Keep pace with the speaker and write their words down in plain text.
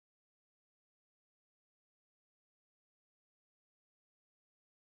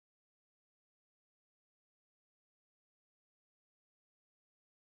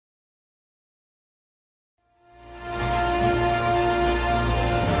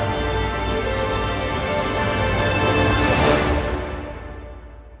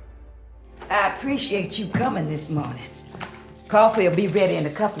appreciate you coming this morning. Coffee will be ready in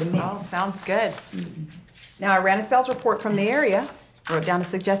a couple of minutes. Oh, sounds good. Now, I ran a sales report from the area, wrote down a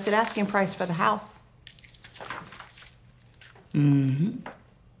suggested asking price for the house.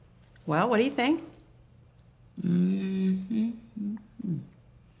 Well, what do you think?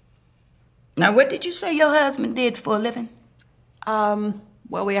 Now, what did you say your husband did for a living? Well,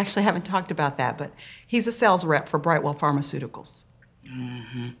 we actually haven't talked about that, but he's a sales rep for Brightwell Pharmaceuticals.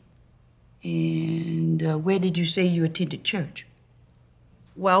 And where did you say you attended church?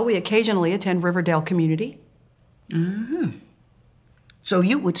 Well, we occasionally attend Riverdale Community. So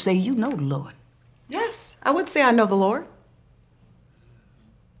you would say you know the Lord? Yes, I would say I know the Lord.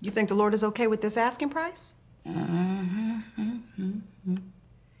 You think the Lord is okay with this asking price?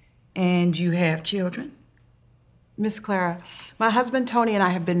 And you have children? Miss Clara, my husband Tony and I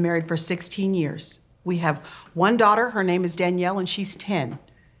have been married for 16 years. We have one daughter, her name is Danielle, and she's 10.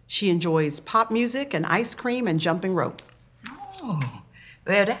 She enjoys pop music and ice cream and jumping rope. Oh,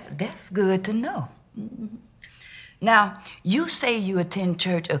 well, that's good to know. Now, you say you attend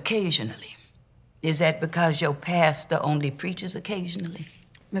church occasionally. Is that because your pastor only preaches occasionally?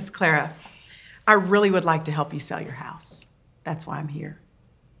 Miss Clara, I really would like to help you sell your house. That's why I'm here.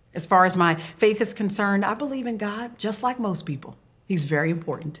 As far as my faith is concerned, I believe in God just like most people. He's very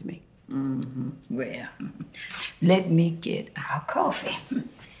important to me. Well, let me get our coffee.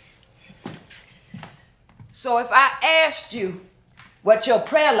 So if I asked you what your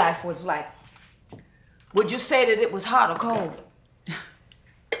prayer life was like, would you say that it was hot or cold?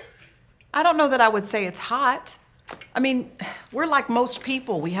 I don't know that I would say it's hot. I mean, we're like most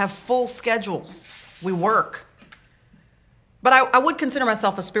people. We have full schedules. We work. But I would consider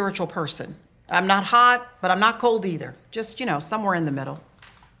myself a spiritual person. I'm not hot, but I'm not cold either. Just, you know, somewhere in the middle.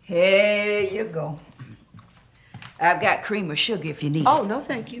 Here you go. I've got cream or sugar if you need Oh, it. no,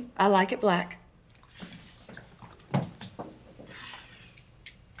 thank you. I like it black.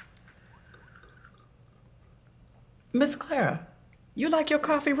 Miss Clara, you like your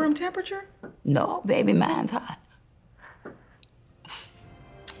coffee room temperature? No, baby, mine's hot.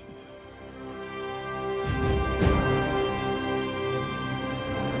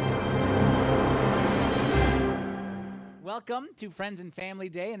 Welcome to Friends and Family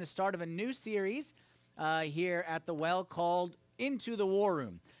Day and the start of a new series here at the Well called Into the War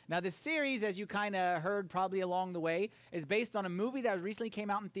Room. Now, this series, as you kind of heard probably along the way, is based on a movie that recently came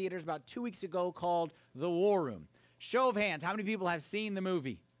out in theaters about 2 weeks ago called The War Room. Show of hands, how many people have seen the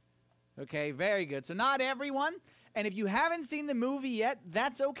movie? Okay, very good. So not everyone. And if you haven't seen the movie yet,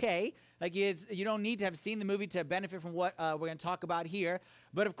 that's okay. Like, you don't need to have seen the movie to benefit from what we're going to talk about here.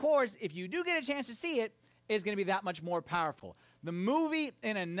 But of course, if you do get a chance to see it, it's going to be that much more powerful. The movie,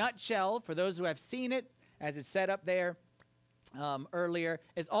 in a nutshell, for those who have seen it, as it's set up there earlier,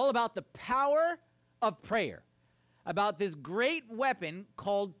 is all about the power of prayer. About this great weapon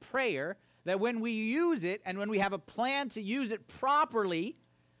called prayer, that when we use it and when we have a plan to use it properly,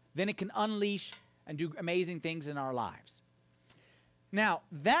 then it can unleash and do amazing things in our lives. Now,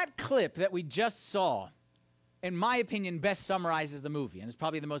 that clip that we just saw, in my opinion, best summarizes the movie. And it's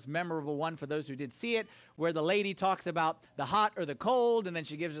probably the most memorable one for those who did see it, where the lady talks about the hot or the cold, and then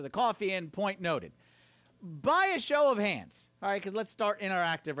she gives her the coffee, and point noted. By a show of hands, all right, because let's start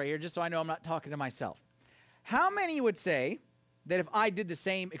interactive right here, just so I know I'm not talking to myself. How many would say that if I did the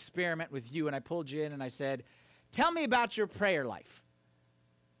same experiment with you and I pulled you in and I said, tell me about your prayer life?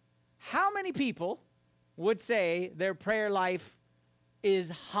 How many people would say their prayer life is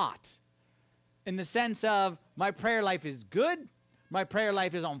hot? In the sense of, my prayer life is good, my prayer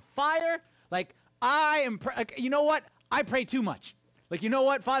life is on fire, like, you know what? I pray too much. Like, you know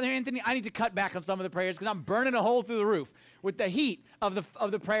what, Father Anthony, I need to cut back on some of the prayers because I'm burning a hole through the roof with the heat of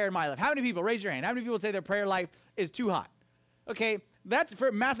the prayer in my life. How many people, raise your hand, how many people would say their prayer life is too hot? Okay, that's,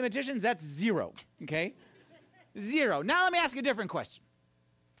 for mathematicians, that's 0, okay? 0. Now let me ask you a different question.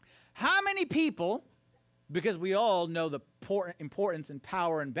 How many people, because we all know the importance and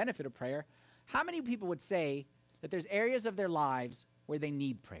power and benefit of prayer, how many people would say that there's areas of their lives where they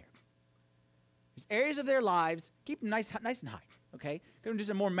need prayer? There's areas of their lives, keep them nice and high, okay? Going to do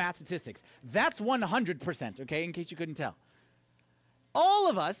some more math statistics. That's 100%, okay, in case you couldn't tell. All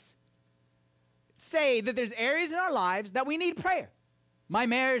of us say that there's areas in our lives that we need prayer. My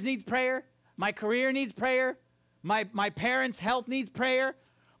marriage needs prayer. My career needs prayer. My parents' health needs prayer.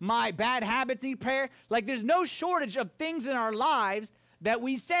 My bad habits need prayer. Like, there's no shortage of things in our lives that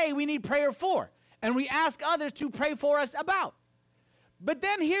we say we need prayer for, and we ask others to pray for us about. But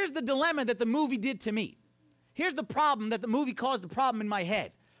then here's the dilemma that the movie did to me. Here's the problem that the movie caused the problem in my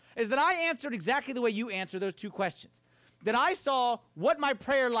head, is that I answered exactly the way you answered those two questions. That I saw what my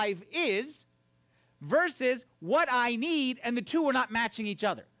prayer life is, versus what I need, and the two are not matching each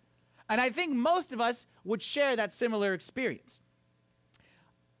other. And I think most of us would share that similar experience.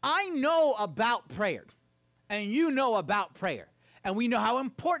 I know about prayer, and you know about prayer, and we know how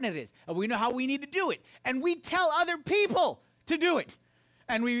important it is, and we know how we need to do it, and we tell other people to do it.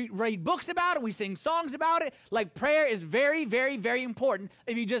 And we read books about it, we sing songs about it. Like, prayer is very, very, very important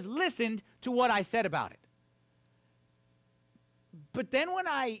if you just listened to what I said about it. But then when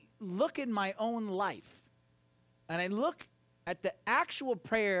I look in my own life, and I look at the actual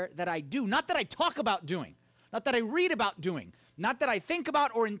prayer that I do, not that I talk about doing, not that I read about doing, not that I think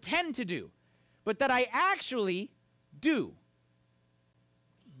about or intend to do, but that I actually do,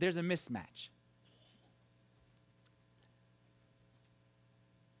 there's a mismatch.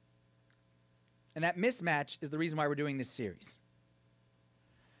 And that mismatch is the reason why we're doing this series.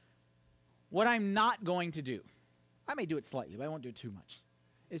 What I'm not going to do, I may do it slightly, but I won't do it too much,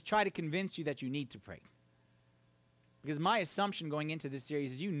 is try to convince you that you need to pray. Because my assumption going into this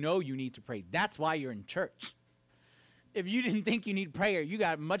series is you know you need to pray. That's why you're in church. If you didn't think you need prayer, you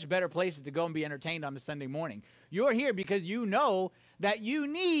got much better places to go and be entertained on a Sunday morning. You're here because you know that you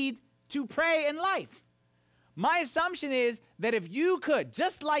need to pray in life. My assumption is that if you could,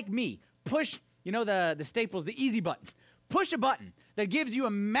 just like me, push, you know, the Staples, the easy button, push a button that gives you a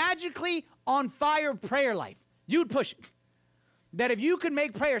magically on fire prayer life, you'd push it. That if you could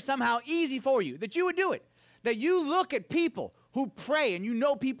make prayer somehow easy for you, that you would do it. That you look at people who pray, and you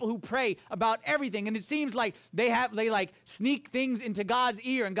know people who pray about everything, and it seems like they like sneak things into God's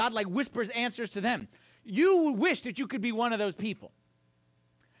ear, and God like whispers answers to them. You wish that you could be one of those people.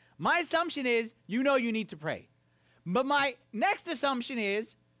 My assumption is you know you need to pray. But my next assumption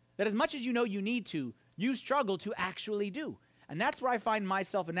is that as much as you know you need to, you struggle to actually do. And that's where I find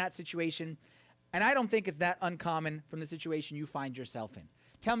myself in that situation, and I don't think it's that uncommon from the situation you find yourself in.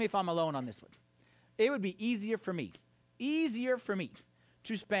 Tell me if I'm alone on this one. It would be easier for me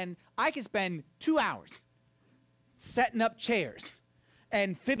to spend, I could spend 2 hours setting up chairs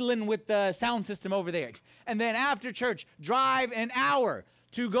and fiddling with the sound system over there. And then after church, drive an hour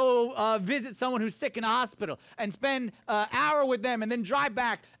to go visit someone who's sick in a hospital and spend an hour with them and then drive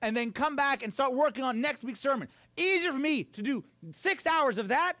back and then come back and start working on next week's sermon. Easier for me to do 6 hours of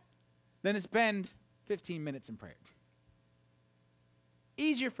that than to spend 15 minutes in prayer.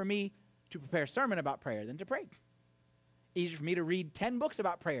 Easier for me to prepare a sermon about prayer than to pray. Easier for me to read 10 books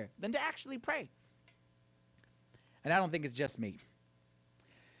about prayer than to actually pray. And I don't think it's just me.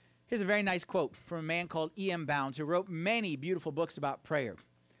 Here's a very nice quote from a man called E.M. Bounds, who wrote many beautiful books about prayer.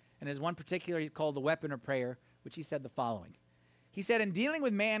 And there's one particular he's called The Weapon of Prayer, which he said the following. He said, in dealing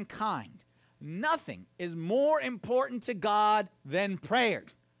with mankind, nothing is more important to God than prayer.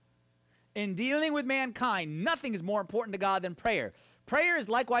 In dealing with mankind, nothing is more important to God than prayer. Prayer is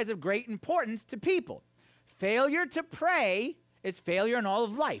likewise of great importance to people. Failure to pray is failure in all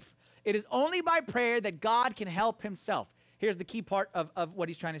of life. It is only by prayer that God can help himself. Here's the key part of what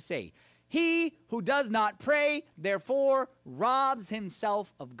he's trying to say. He who does not pray, therefore, robs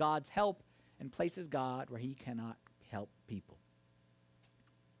himself of God's help and places God where he cannot help people.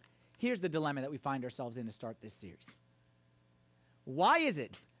 Here's the dilemma that we find ourselves in to start this series. Why is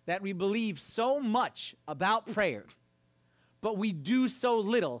it that we believe so much about prayer, but we do so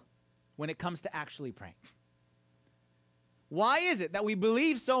little when it comes to actually praying? Why is it that we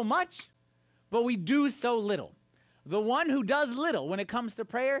believe so much, but we do so little? The one who does little when it comes to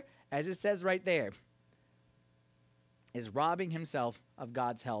prayer, as it says right there, is robbing himself of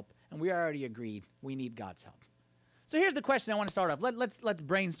God's help. And we already agreed we need God's help. So here's the question I want to start off. Let's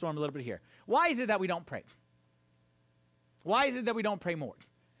brainstorm a little bit here. Why is it that we don't pray? Why is it that we don't pray more?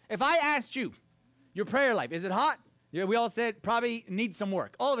 If I asked you, your prayer life, is it hot? Yeah, we all said probably needs some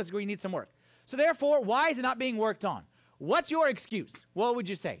work. All of us agree needs some work. So therefore, why is it not being worked on? What's your excuse? What would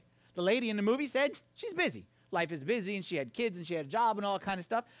you say? The lady in the movie said she's busy. Life is busy, and she had kids, and she had a job, and all that kind of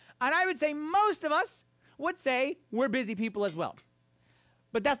stuff. And I would say most of us would say we're busy people as well.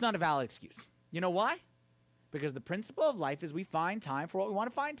 But that's not a valid excuse. You know why? Because the principle of life is we find time for what we want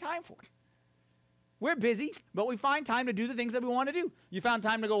to find time for. We're busy, but we find time to do the things that we want to do. You found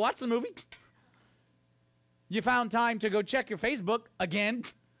time to go watch the movie. You found time to go check your Facebook again.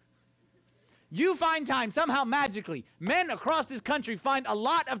 You find time somehow magically. Men across this country find a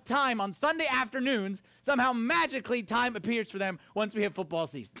lot of time on Sunday afternoons. Somehow magically time appears for them once we hit football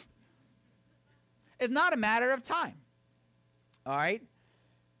season. It's not a matter of time. All right?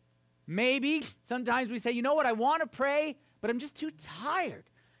 Maybe sometimes we say, you know what, I want to pray, but I'm just too tired.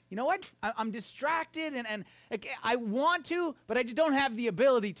 You know what? I'm distracted and I want to, but I just don't have the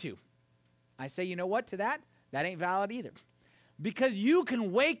ability to. I say, you know what, to that ain't valid either. Because you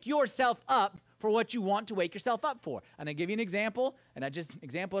can wake yourself up for what you want to wake yourself up for. And I give you an example, and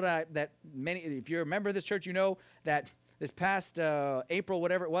that many, if you're a member of this church, you know that this past April,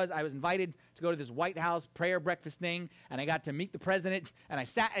 whatever it was, I was invited to go to this White House prayer breakfast thing, and I got to meet the president, and I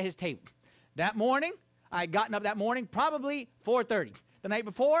sat at his table. That morning, I had gotten up that morning, probably 4:30. The night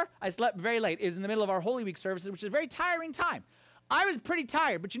before, I slept very late. It was in the middle of our Holy Week services, which is a very tiring time. I was pretty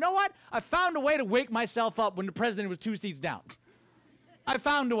tired, but you know what? I found a way to wake myself up when the president was 2 seats down. I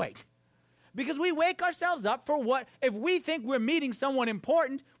found a way. Because we wake ourselves up for what, if we think we're meeting someone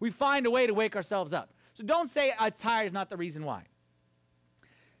important, we find a way to wake ourselves up. So don't say I'm tired is not the reason why.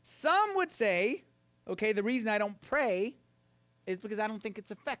 Some would say, okay, the reason I don't pray is because I don't think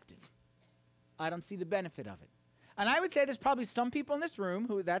it's effective. I don't see the benefit of it. And I would say there's probably some people in this room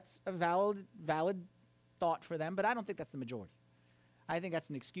who that's a valid thought for them, but I don't think that's the majority. I think that's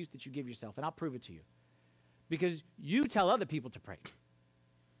an excuse that you give yourself, and I'll prove it to you. Because you tell other people to pray.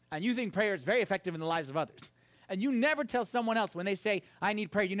 And you think prayer is very effective in the lives of others. And you never tell someone else when they say, I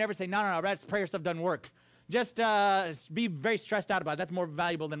need prayer, you never say, no, that's prayer stuff doesn't work. Just be very stressed out about it. That's more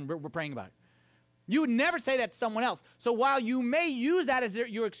valuable than we're praying about it. You would never say that to someone else. So while you may use that as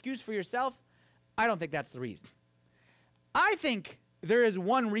your excuse for yourself, I don't think that's the reason. I think there is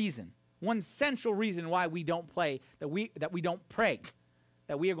one reason, one central reason why we don't pray, that we don't pray,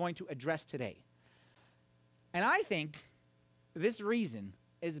 that we are going to address today. And I think this reason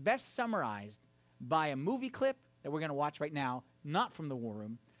is best summarized by a movie clip that we're going to watch right now, not from The War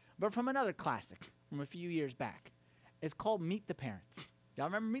Room, but from another classic from a few years back. It's called Meet the Parents. Y'all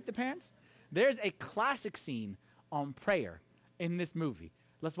remember Meet the Parents? There's a classic scene on prayer in this movie.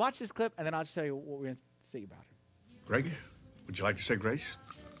 Let's watch this clip, and then I'll just tell you what we're going to say about it. Greg, would you like to say grace?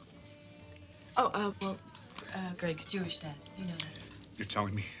 Oh, Greg's Jewish, Dad. You know that. You're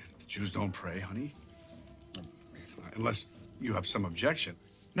telling me the Jews don't pray, honey? Unless you have some objection.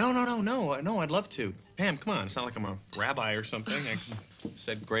 No, I'd love to. Pam, come on, it's not like I'm a rabbi or something. I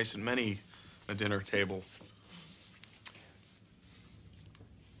said grace at many a dinner table.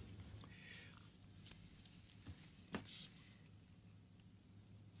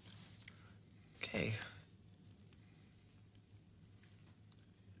 Okay.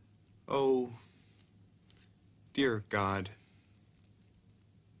 Oh, dear God,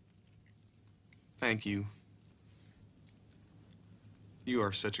 thank you. You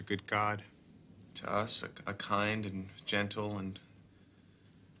are such a good God. To us, a kind and gentle and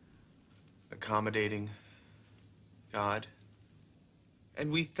accommodating God.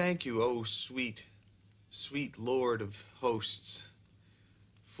 And we thank you, oh sweet, sweet Lord of hosts,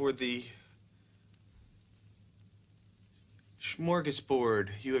 for the smorgasbord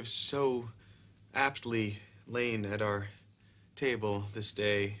you have so aptly lain at our table this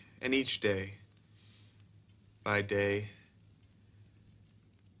day and each day by day.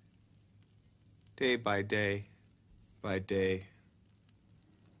 Day by day, by day.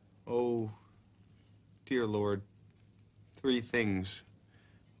 Oh, dear Lord, 3 things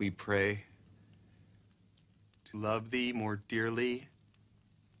we pray. To love thee more dearly,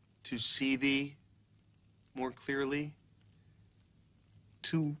 to see thee more clearly,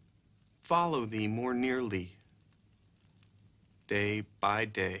 to follow thee more nearly, day by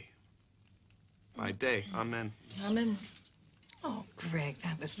day. By day, amen. Amen. Oh, Greg,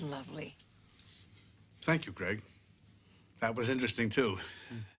 that was lovely. Thank you, Greg. That was interesting, too.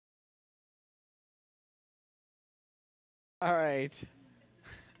 All right.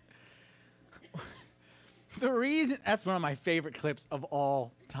 The reason, that's one of my favorite clips of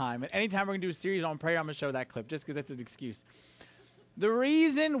all time. And anytime we're going to do a series on prayer, I'm going to show that clip just because that's an excuse. The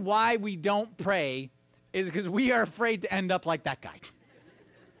reason why we don't pray is because we are afraid to end up like that guy.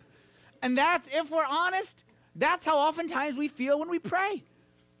 And that's, if we're honest, that's how oftentimes we feel when we pray.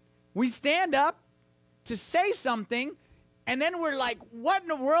 We stand up to say something, and then we're like, what in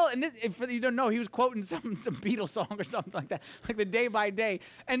the world? And this, if you don't know, he was quoting some Beatles song or something like that, like the day by day.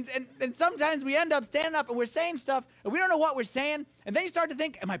 And sometimes we end up standing up and we're saying stuff, and we don't know what we're saying. And then you start to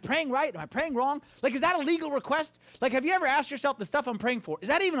think, am I praying right? Am I praying wrong? Like, is that a legal request? Like, have you ever asked yourself the stuff I'm praying for, is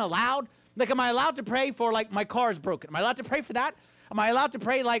that even allowed? Like, am I allowed to pray for, like, my car is broken? Am I allowed to pray for that? Am I allowed to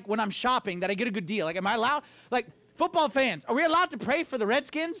pray, like, when I'm shopping that I get a good deal? Like, am I allowed, like, football fans, are we allowed to pray for the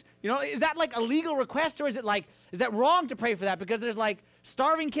Redskins? You know, is that like a legal request, or is that wrong to pray for that? Because there's like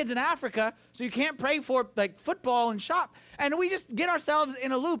starving kids in Africa, so you can't pray for like football and shop. And we just get ourselves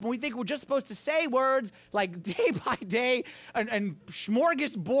in a loop, and we think we're just supposed to say words like day by day and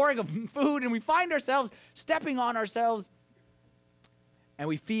smorgasbord of food, and we find ourselves stepping on ourselves, and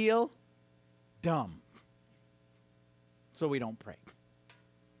we feel dumb. So we don't pray.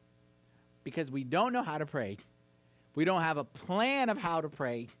 Because we don't know how to pray. We don't have a plan of how to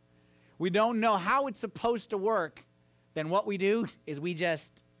pray. we don't know how it's supposed to work, then what we do is we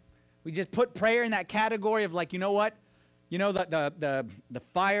just put prayer in that category of like, you know what? You know, the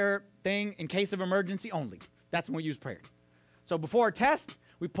fire thing in case of emergency only. That's when we use prayer. So before a test,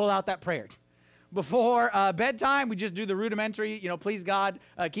 we pull out that prayer. Before bedtime, we just do the rudimentary, you know, please God,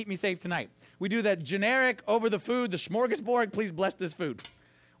 keep me safe tonight. We do the generic over the food, the smorgasbord, please bless this food.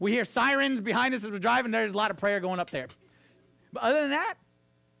 We hear sirens behind us as we're driving. There's a lot of prayer going up there. But other than that,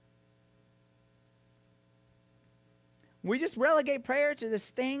 we just relegate prayer to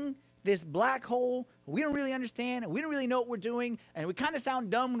this thing, this black hole. We don't really understand, and we don't really know what we're doing, and we kind of sound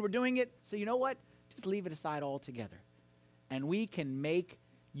dumb when we're doing it. So you know what? Just leave it aside altogether. And we can make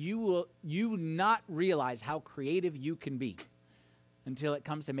you not realize how creative you can be until it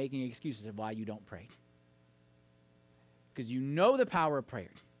comes to making excuses of why you don't pray. Because you know the power of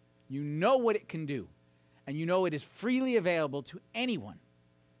prayer. You know what it can do. And you know it is freely available to anyone,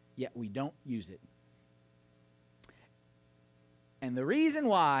 yet we don't use it. And the reason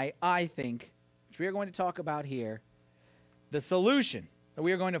why I think, which we are going to talk about here, the solution that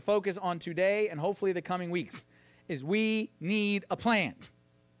we are going to focus on today and hopefully the coming weeks, is we need a plan.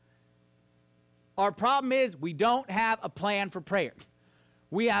 Our problem is we don't have a plan for prayer.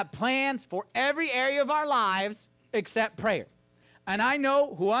 We have plans for every area of our lives except prayer. And I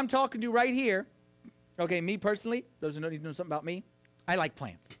know who I'm talking to right here. Okay, me personally, those who need to know something about me, I like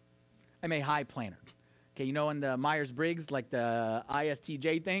plans. I'm a high planner. Okay, you know in the Myers-Briggs, like the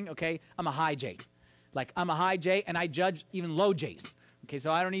ISTJ thing, okay, I'm a high J. Like, I'm a high J, and I judge even low Js. Okay,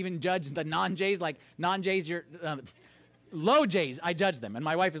 so I don't even judge the non-Js. Like, non-Js, you're... low Js, I judge them. And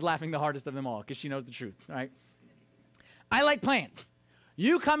my wife is laughing the hardest of them all because she knows the truth, right? I like plans.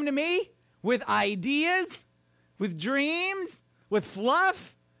 You come to me with ideas, with dreams, with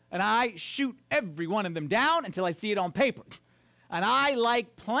fluff, and I shoot every one of them down until I see it on paper. And I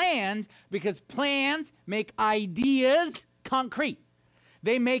like plans because plans make ideas concrete.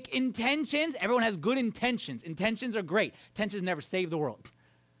 They make intentions. Everyone has good intentions. Intentions are great. Intentions never save the world.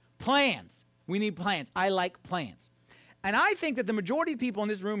 Plans. We need plans. I like plans. And I think that the majority of people in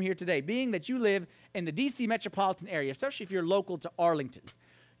this room here today, being that you live in the D.C. metropolitan area, especially if you're local to Arlington,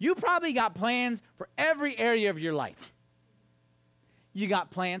 you probably got plans for every area of your life. You got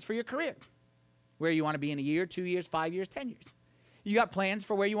plans for your career, where you want to be in a year, 2 years, 5 years, 10 years. You got plans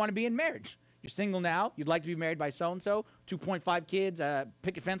for where you want to be in marriage. You're single now. You'd like to be married by so-and-so, 2.5 kids,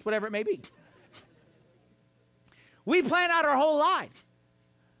 picket fence, whatever it may be. We plan out our whole lives.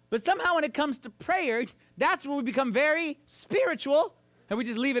 But somehow when it comes to prayer, that's where we become very spiritual, and we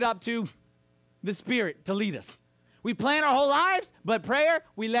just leave it up to the Spirit to lead us. We plan our whole lives, but prayer,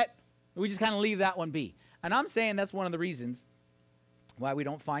 we just kind of leave that one be. And I'm saying that's one of the reasons why we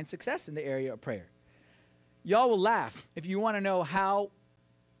don't find success in the area of prayer. Y'all will laugh if you want to know how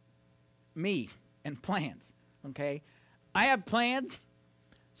me and plans, okay? I have plans.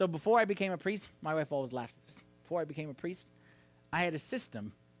 So before I became a priest, my wife always laughs at this. Before I became a priest, I had a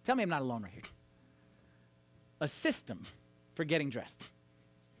system. Tell me I'm not alone right here. A system for getting dressed.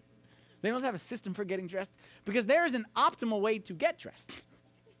 They don't have a system for getting dressed because there is an optimal way to get dressed.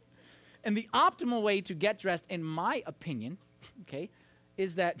 And the optimal way to get dressed, in my opinion, okay,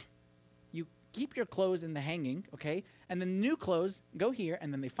 is that you keep your clothes in the hanging, okay, and then new clothes go here,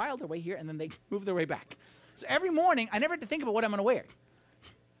 and then they file their way here, and then they move their way back. So every morning, I never had to think about what I'm going to wear.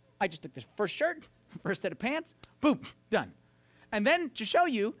 I just took the first shirt, first set of pants, boom, done. And then to show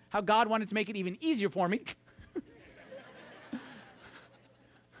you how God wanted to make it even easier for me,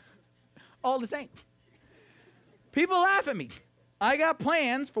 all the same. People laugh at me. I got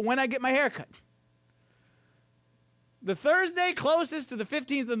plans for when I get my hair cut. The Thursday closest to the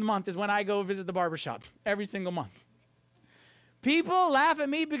 15th of the month is when I go visit the barbershop every single month. People laugh at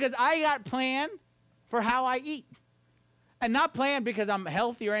me because I got planned for how I eat. And not planned because I'm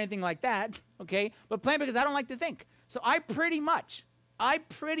healthy or anything like that, okay? But planned because I don't like to think. So I pretty much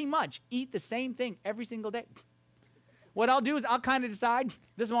eat the same thing every single day. What I'll do is I'll kind of decide,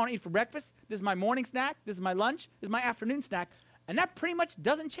 this is what I want to eat for breakfast, this is my morning snack, this is my lunch, this is my afternoon snack, and that pretty much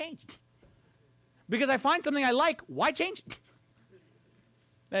doesn't change. Because I find something I like, why change it?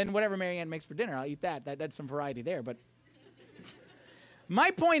 And whatever Marianne makes for dinner, I'll eat that. That's some variety there. But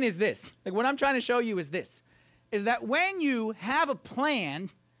my point is this, like what I'm trying to show you is this, is that when you have a plan,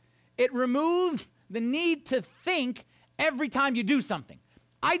 it removes the need to think every time you do something.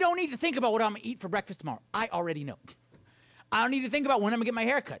 I don't need to think about what I'm going to eat for breakfast tomorrow. I already know. I don't need to think about when I'm going to get my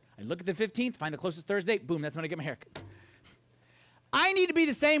hair cut. I look at the 15th, find the closest Thursday, boom, that's when I get my hair cut. I need to be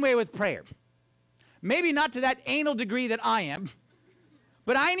the same way with prayer. Maybe not to that anal degree that I am,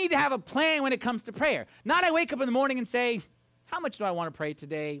 but I need to have a plan when it comes to prayer. Not I wake up in the morning and say, How much do I want to pray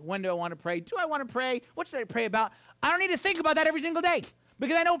today? When do I want to pray? Do I want to pray? What should I pray about? I don't need to think about that every single day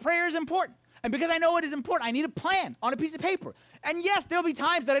because I know prayer is important. And because I know it is important, I need a plan on a piece of paper. And yes, there'll be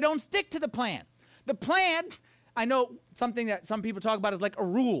times that I don't stick to the plan. The plan, I know something that some people talk about is like a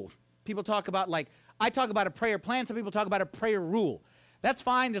rule. People talk about I talk about a prayer plan. Some people talk about a prayer rule. That's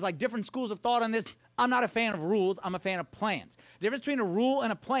fine. There's like different schools of thought on this. I'm not a fan of rules. I'm a fan of plans. The difference between a rule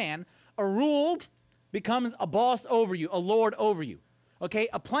and a rule becomes a boss over you, a lord over you. Okay?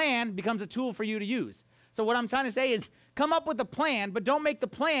 A plan becomes a tool for you to use. So what I'm trying to say is come up with a plan, but don't make the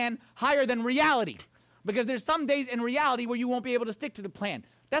plan higher than reality. Because there's some days in reality where you won't be able to stick to the plan.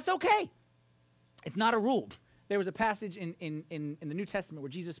 That's okay. It's not a rule. There was a passage in the New Testament where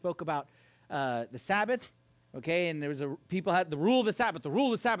Jesus spoke about the Sabbath, okay? And there was people had the rule of the Sabbath, the rule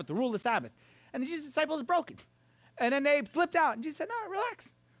of the Sabbath, the rule of the Sabbath. And Jesus' disciples broke it. And then they flipped out. And Jesus said, no,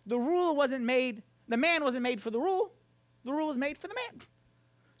 relax. The man wasn't made for the rule was made for the man.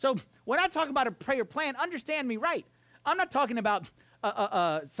 So when I talk about a prayer plan, understand me right. I'm not talking about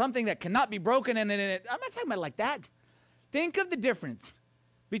something that cannot be broken. I'm not talking about it like that. Think of the difference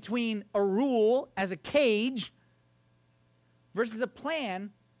between a rule as a cage versus a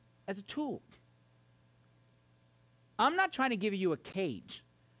plan as a tool. I'm not trying to give you a cage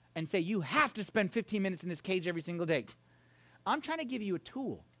and say you have to spend 15 minutes in this cage every single day. I'm trying to give you a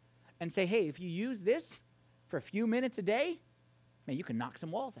tool and say, hey, if you use this for a few minutes a day, man, you can knock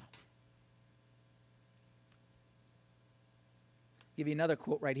some walls out. Give you another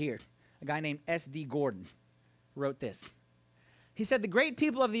quote right here. A guy named S.D. Gordon wrote this. He said, the great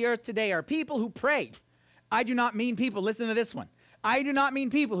people of the earth today are people who pray. I do not mean people, listen to this one. I do not mean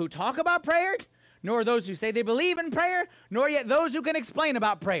people who talk about prayer, nor those who say they believe in prayer, nor yet those who can explain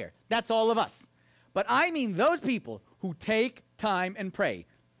about prayer. That's all of us. But I mean those people who take time and pray.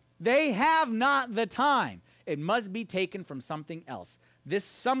 They have not the time. It must be taken from something else. This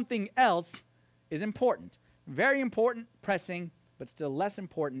something else is important. Very important, pressing, but still less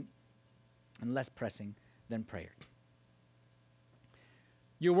important and less pressing than prayer.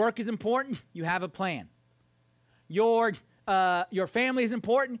 Your work is important, you have a plan. Your family is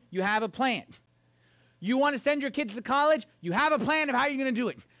important, you have a plan. You want to send your kids to college, you have a plan of how you're going to do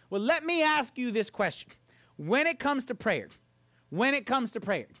it. Well, let me ask you this question. When it comes to prayer,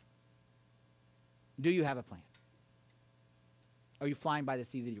 do you have a plan? Or are you flying by the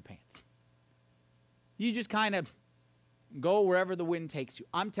seat of your pants? You just kind of go wherever the wind takes you.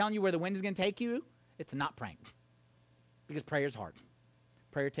 I'm telling you where the wind is going to take you is to not praying. Because prayer is hard.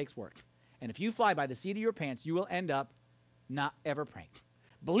 Prayer takes work. And if you fly by the seat of your pants, you will end up not ever praying.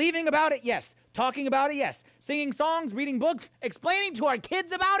 Believing about it, yes. Talking about it, yes. Singing songs, reading books, explaining to our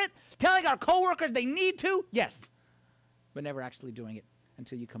kids about it, telling our coworkers they need to, yes. But never actually doing it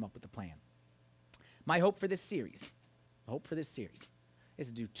until you come up with a plan. My hope for this series, is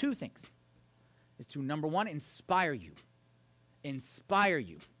to do two things. Is to, number one, inspire you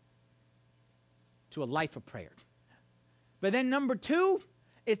to a life of prayer. But then number two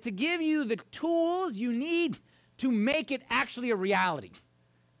is to give you the tools you need to make it actually a reality.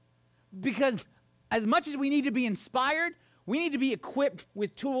 Because as much as we need to be inspired, we need to be equipped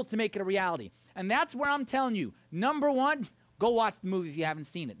with tools to make it a reality. And that's where I'm telling you, number one, go watch the movie if you haven't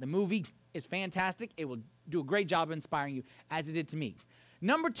seen it. The movie is fantastic. It will do a great job of inspiring you, as it did to me.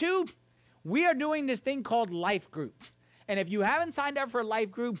 Number two, we are doing this thing called life groups. And if you haven't signed up for a life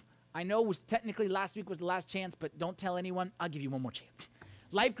group, I know it was technically last week was the last chance, but don't tell anyone. I'll give you one more chance.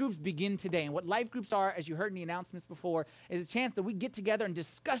 Life groups begin today. And what life groups are, as you heard in the announcements before, is a chance that we get together and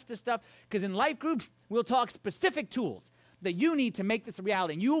discuss this stuff. Because in life group, we'll talk specific tools that you need to make this a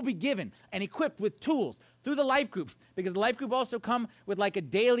reality. And you will be given and equipped with tools through the life group. Because the life group also come with like a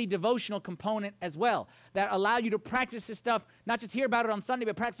daily devotional component as well that allow you to practice this stuff, not just hear about it on Sunday,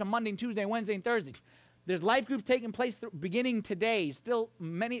 but practice on Monday and Tuesday and Wednesday and Thursday. There's life groups taking place beginning today. Still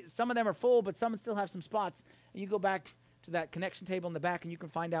some of them are full, but some still have some spots. And you go back to that connection table in the back and you can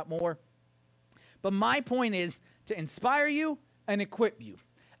find out more. But my point is to inspire you and equip you.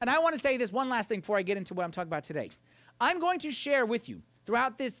 And I want to say this one last thing before I get into what I'm talking about today. I'm going to share with you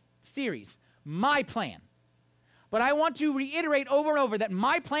throughout this series my plan. But I want to reiterate over and over that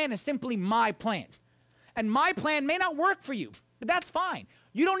my plan is simply my plan. And my plan may not work for you, but that's fine.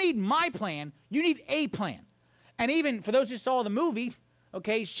 You don't need my plan, you need a plan. And even for those who saw the movie,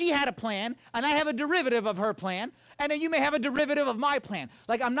 okay, she had a plan, and I have a derivative of her plan, and then you may have a derivative of my plan.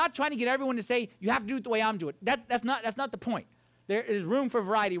 Like, I'm not trying to get everyone to say, you have to do it the way I'm doing it. That's not the point. There is room for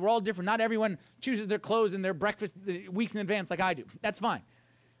variety. We're all different. Not everyone chooses their clothes and their breakfast weeks in advance like I do. That's fine.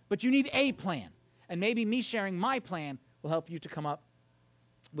 But you need a plan. And maybe me sharing my plan will help you to come up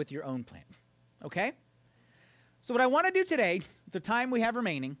with your own plan. Okay? So what I want to do today, the time we have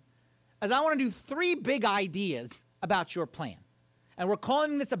remaining, is I want to do 3 big ideas about your plan. And we're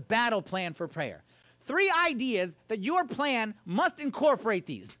calling this a battle plan for prayer. 3 ideas that your plan must incorporate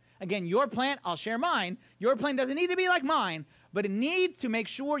these. Again, your plan, I'll share mine. Your plan doesn't need to be like mine, but it needs to make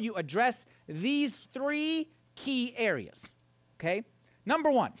sure you address these 3 key areas. Okay?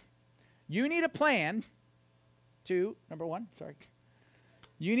 Number 1, you need a plan to,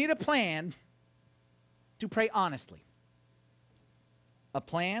 you need a plan to pray honestly. A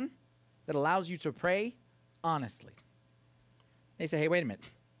plan that allows you to pray honestly. They say, hey, wait a minute.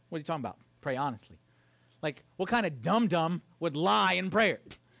 What are you talking about? Pray honestly. Like, what kind of dum-dum would lie in prayer?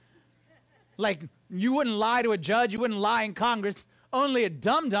 Like, you wouldn't lie to a judge. You wouldn't lie in Congress. Only a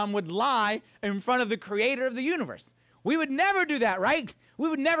dum-dum would lie in front of the creator of the universe. We would never do that, right? We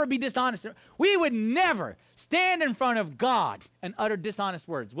would never be dishonest. We would never stand in front of God and utter dishonest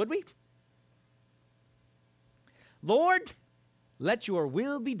words, would we? Lord, let your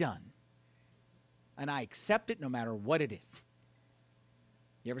will be done, and I accept it no matter what it is.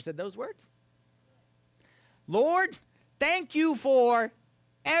 You ever said those words? Lord, thank you for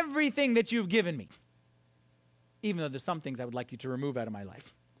everything that you've given me, even though there's some things I would like you to remove out of my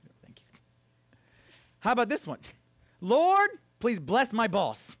life. Thank you. How about this one? Lord, please bless my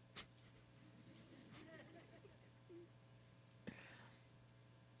boss.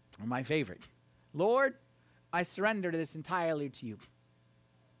 Or my favorite. Lord, I surrender this entirely to you.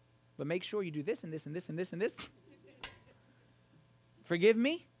 But make sure you do this and this and this and this and this. Forgive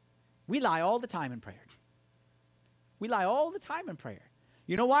me. We lie all the time in prayer. We lie all the time in prayer.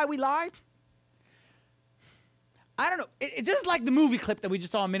 You know why we lie? I don't know. It's just like the movie clip that we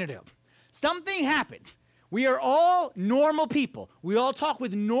just saw a minute ago. Something happens. We are all normal people. We all talk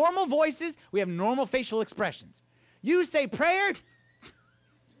with normal voices. We have normal facial expressions. You say prayer,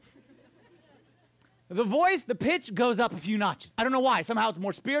 the voice, the pitch goes up a few notches. I don't know why. Somehow it's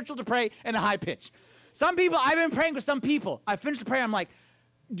more spiritual to pray in a high pitch. Some people, I've been praying with some people. I finished the prayer, I'm like,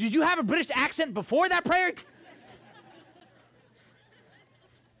 did you have a British accent before that prayer?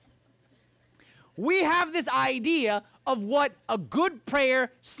 We have this idea of what a good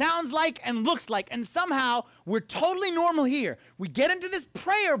prayer sounds like and looks like, and somehow we're totally normal here. We get into this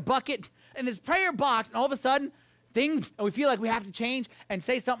prayer bucket and this prayer box, and all of a sudden, and we feel like we have to change and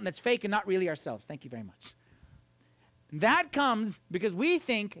say something that's fake and not really ourselves. Thank you very much. That comes because we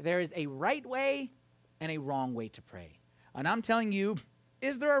think there is a right way and a wrong way to pray. And I'm telling you,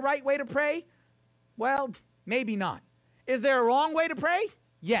 is there a right way to pray? Well, maybe not. Is there a wrong way to pray?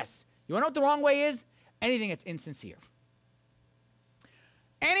 Yes. You want to know what the wrong way is? Anything that's insincere.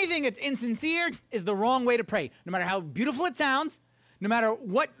 Anything that's insincere is the wrong way to pray. No matter how beautiful it sounds, no matter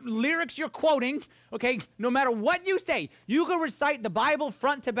what lyrics you're quoting, okay, no matter what you say, you can recite the Bible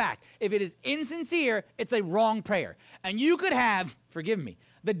front to back. If it is insincere, it's a wrong prayer. And you could have, forgive me,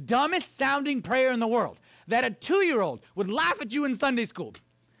 the dumbest sounding prayer in the world that a 2-year-old would laugh at you in Sunday school.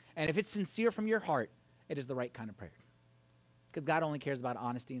 And if it's sincere from your heart, it is the right kind of prayer. Because God only cares about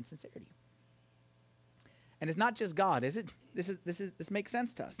honesty and sincerity. And it's not just God, is it? This makes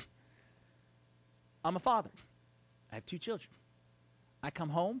sense to us. I'm a father. I have 2 children. I come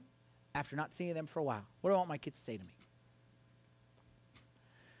home after not seeing them for a while. What do I want my kids to say to me?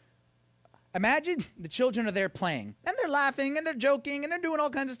 Imagine the children are there playing, and they're laughing, and they're joking, and they're doing all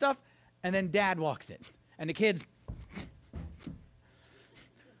kinds of stuff, and then dad walks in, and the kids,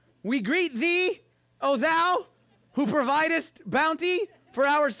 we greet thee, O thou, who providest bounty for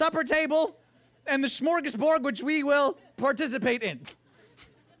our supper table and the smorgasbord which we will participate in.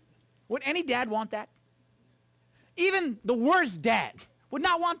 Would any dad want that? Even the worst dad would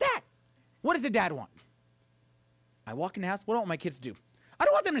not want that. What does a dad want? I walk in the house, what do I want my kids to do? I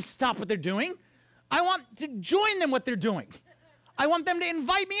don't want them to stop what they're doing. I want to join them what they're doing. I want them to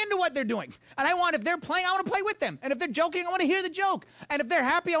invite me into what they're doing. And if they're playing, I want to play with them. And if they're joking, I want to hear the joke. And if they're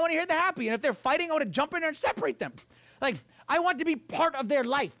happy, I want to hear the happy. And if they're fighting, I want to jump in there and separate them. Like, I want to be part of their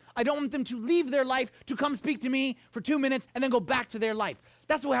life. I don't want them to leave their life to come speak to me for 2 minutes and then go back to their life.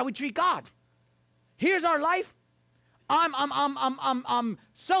 That's how we treat God. Here's our life. I'm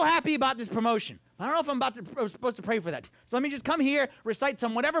so happy about this promotion. I don't know if I'm supposed to pray for that. So let me just come here, recite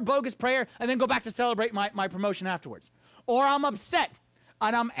some whatever bogus prayer, and then go back to celebrate my promotion afterwards. Or I'm upset,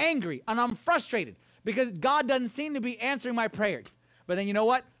 and I'm angry, and I'm frustrated because God doesn't seem to be answering my prayer. But then you know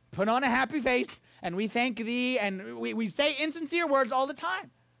what? Put on a happy face, and we thank thee, and we say insincere words all the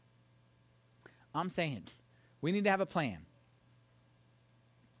time. I'm saying we need to have a plan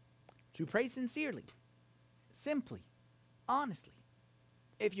to pray sincerely, simply, honestly.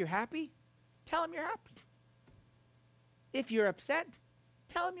 If you're happy, tell him you're happy. If you're upset,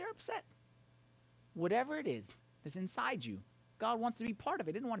 tell him you're upset. Whatever it is, It's inside you. God wants to be part of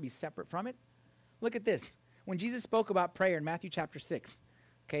it. He didn't want to be separate from it. Look at this. When Jesus spoke about prayer in Matthew chapter 6,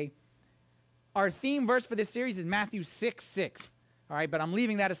 okay, our theme verse for this series is Matthew 6:6. All right, but I'm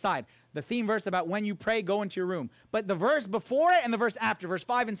leaving that aside. The theme verse about when you pray, go into your room. But the verse before it and the verse after, verse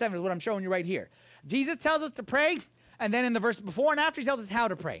 5 and 7 is what I'm showing you right here. Jesus tells us to pray, and then in the verse before and after, he tells us how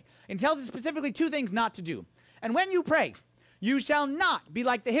to pray. And tells us specifically two things not to do. And when you pray, you shall not be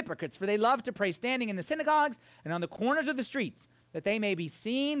like the hypocrites, for they love to pray standing in the synagogues and on the corners of the streets, that they may be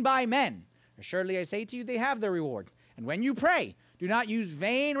seen by men. Surely I say to you, they have their reward. And when you pray, do not use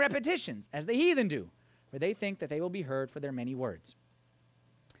vain repetitions, as the heathen do, for they think that they will be heard for their many words.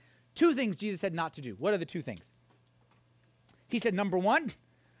 Two things Jesus said not to do. What are the two things? He said, number one,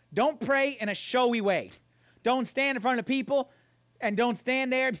 don't pray in a showy way. Don't stand in front of people, and don't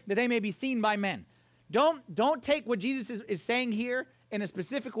stand there that they may be seen by men. Don't take what Jesus is saying here in a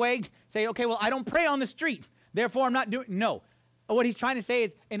specific way. Say, okay, well, I don't pray on the street, therefore I'm not doing. No. What he's trying to say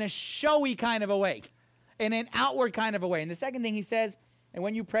is in a showy kind of a way, in an outward kind of a way. And the second thing he says, and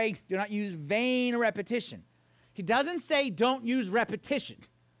when you pray, do not use vain repetition. He doesn't say don't use repetition.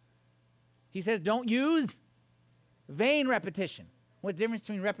 He says don't use vain repetition. What's the difference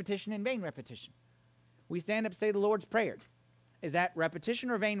between repetition and vain repetition? We stand up and say the Lord's Prayer. Is that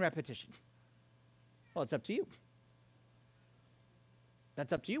repetition or vain repetition? Well, it's up to you.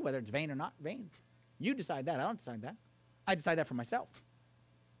 That's up to you whether it's vain or not vain. You decide that. I don't decide that. I decide that for myself.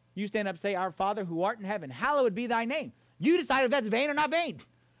 You stand up and say, Our Father who art in heaven, hallowed be thy name. You decide if that's vain or not vain.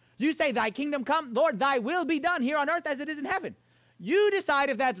 You say, Thy kingdom come, Lord, thy will be done here on earth as it is in heaven. You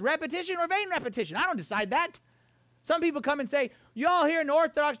decide if that's repetition or vain repetition. I don't decide that. Some people come and say, y'all here in the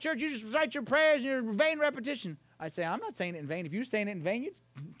Orthodox Church, you just recite your prayers and your vain repetition. I say, I'm not saying it in vain. If you're saying it in vain, you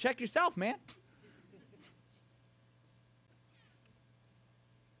check yourself, man.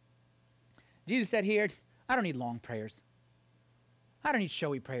 Jesus said here, I don't need long prayers. I don't need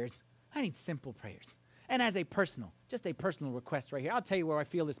showy prayers. I need simple prayers. And as just a personal request right here, I'll tell you where I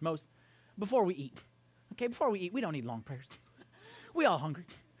feel this most. Before we eat. Okay, before we eat, we don't need long prayers. We all hungry.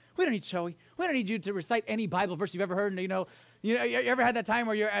 We don't need showy. We don't need you to recite any Bible verse you've ever heard. You ever had that time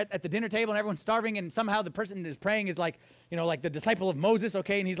where you're at the dinner table and everyone's starving and somehow the person is praying is like, like the disciple of Moses,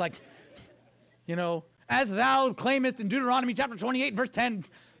 okay? And he's like, as thou claimest in Deuteronomy chapter 28, verse 10,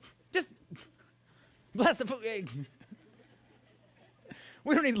 just bless the food.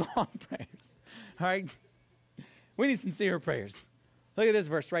 We don't need long prayers, all right? We need sincere prayers. Look at this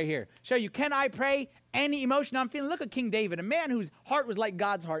verse right here. Show you, can I pray any emotion I'm feeling? Look at King David, a man whose heart was like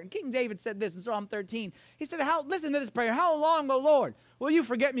God's heart. And King David said this in Psalm 13. He said, listen to this prayer. How long, O Lord, will you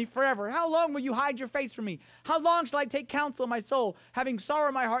forget me forever? How long will you hide your face from me? How long shall I take counsel of my soul, having sorrow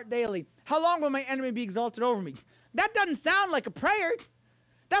in my heart daily? How long will my enemy be exalted over me? That doesn't sound like a prayer.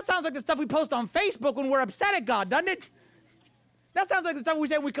 That sounds like the stuff we post on Facebook when we're upset at God, doesn't it? That sounds like the stuff we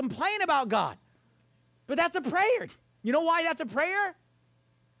say when we complain about God. But that's a prayer. You know why that's a prayer?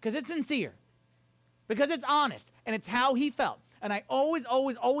 Because it's sincere. Because it's honest. And it's how he felt. And I always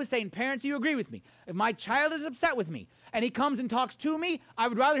say, and parents, you agree with me, if my child is upset with me and he comes and talks to me, I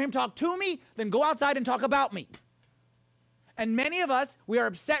would rather him talk to me than go outside and talk about me. And many of us, we are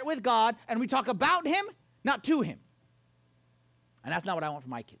upset with God and we talk about him, not to him. And that's not what I want for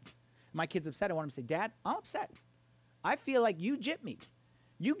my kids. If my kid's upset, I want him to say, Dad, I'm upset. I feel like you gypped me.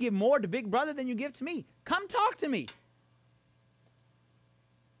 You give more to Big Brother than you give to me. Come talk to me.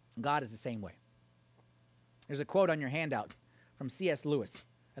 God is the same way. There's a quote on your handout from C.S. Lewis.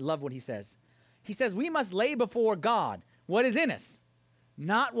 I love what he says. He says, we must lay before God what is in us,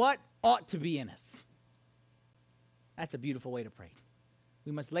 not what ought to be in us. That's a beautiful way to pray.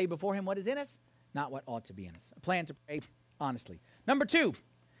 We must lay before him what is in us, not what ought to be in us. A plan to pray honestly. Number 2,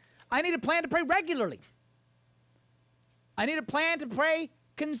 I need a plan to pray regularly. I need a plan to pray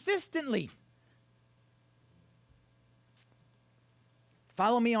consistently.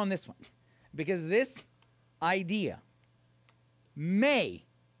 Follow me on this one, because this idea it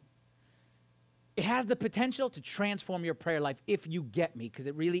has the potential to transform your prayer life if you get me, because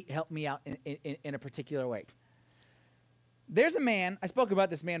it really helped me out in a particular way. There's a man, I spoke about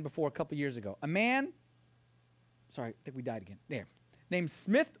this man before a couple years ago, a man, sorry, I think we died again, there, named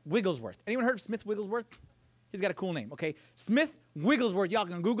Smith Wigglesworth. Anyone heard of Smith Wigglesworth? He's got a cool name, okay? Smith Wigglesworth. Y'all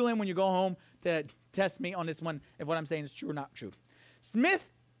can Google him when you go home to test me on this one if what I'm saying is true or not true. Smith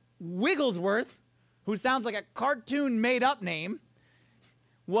Wigglesworth, who sounds like a cartoon made-up name,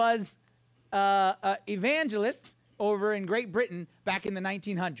 was an evangelist over in Great Britain back in the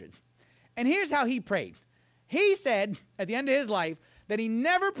 1900s. And here's how he prayed. He said at the end of his life that he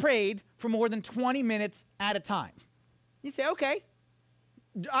never prayed for more than 20 minutes at a time. You say, okay,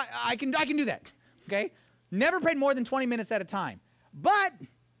 I can do that, okay? Never prayed more than 20 minutes at a time. But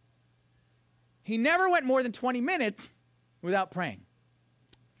he never went more than 20 minutes without praying.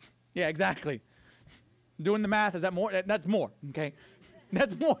 Yeah, exactly. Doing the math, is that more? That's more, okay?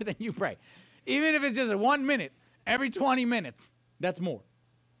 That's more than you pray. Even if it's just 1 minute every 20 minutes, that's more.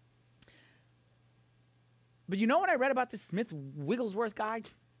 But you know what I read about this Smith Wigglesworth guy?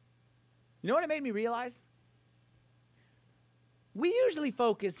 You know what it made me realize? We usually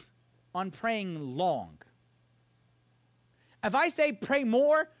focus on praying long. If I say pray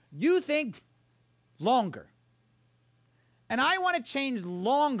more, you think longer. And I want to change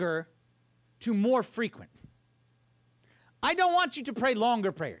longer to more frequent. I don't want you to pray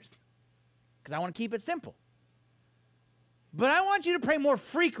longer prayers because I want to keep it simple. But I want you to pray more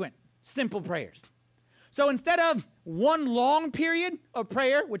frequent, simple prayers. So instead of one long period of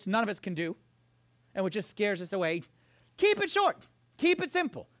prayer, which none of us can do, and which just scares us away, keep it short, keep it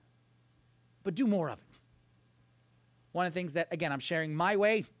simple, but do more of it. One of the things that, again, I'm sharing my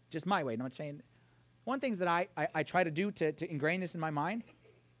way, just my way, not saying, one of the things that I try to do to ingrain this in my mind,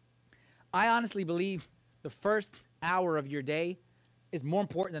 I honestly believe the first hour of your day is more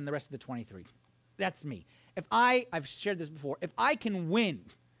important than the rest of the 23. That's me. I've shared this before, if I can win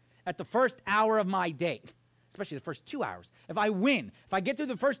at the first hour of my day, especially the first 2 hours, if I get through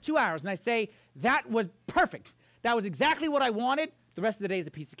the first 2 hours and I say, that was perfect, that was exactly what I wanted, the rest of the day is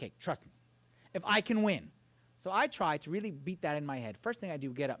a piece of cake, trust me. If I can win. So I try to really beat that in my head. First thing I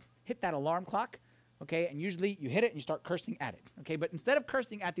do, get up, hit that alarm clock, okay, and usually you hit it and you start cursing at it, okay, but instead of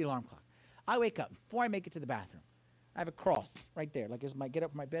cursing at the alarm clock, I wake up, before I make it to the bathroom, I have a cross right there, like as I get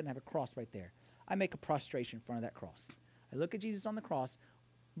up from my bed and I have a cross right there. I make a prostration in front of that cross. I look at Jesus on the cross,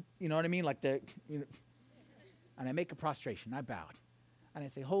 you know what I mean, like and I make a prostration, I bowed, and I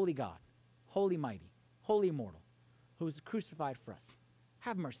say, holy God, holy mighty, holy immortal, who was crucified for us,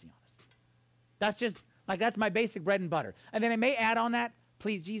 have mercy on us. That's just, like, that's my basic bread and butter. And then I may add on that,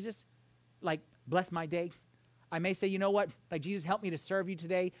 please, Jesus, like, bless my day. I may say, you know what, like, Jesus, help me to serve you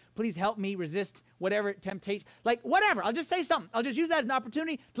today. Please help me resist whatever temptation, like, whatever. I'll just say something. I'll just use that as an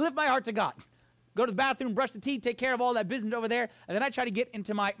opportunity to lift my heart to God. Go to the bathroom, brush the teeth, take care of all that business over there, and then I try to get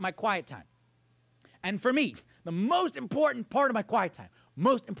into my quiet time. And for me, the most important part of my quiet time,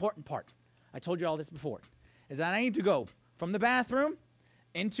 most important part, I told you all this before, is that I need to go from the bathroom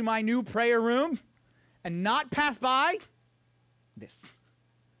into my new prayer room and not pass by this.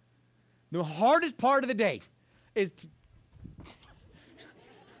 The hardest part of the day is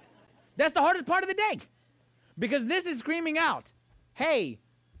that's the hardest part of the day, because this is screaming out, hey,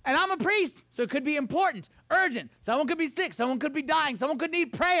 and I'm a priest, so it could be important, urgent. Someone could be sick, someone could be dying, someone could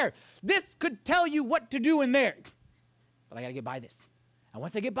need prayer. This could tell you what to do in there. But I got to get by this. And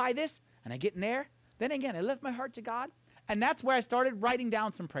once I get by this and I get in there, then again, I lift my heart to God. And that's where I started writing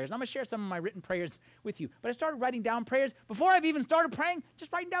down some prayers. I'm going to share some of my written prayers with you. But I started writing down prayers before I've even started praying,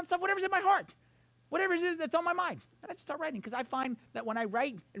 just writing down stuff, whatever's in my heart, whatever it is that's on my mind. And I just start writing, because I find that when I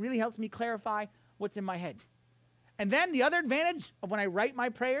write, it really helps me clarify what's in my head. And then the other advantage of when I write my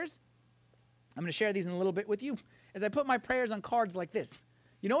prayers, I'm going to share these in a little bit with you, is I put my prayers on cards like this.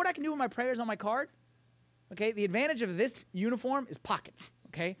 You know what I can do with my prayers on my card? Okay, the advantage of this uniform is pockets,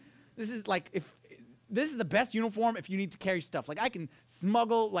 okay? This is like, this is the best uniform if you need to carry stuff. Like, I can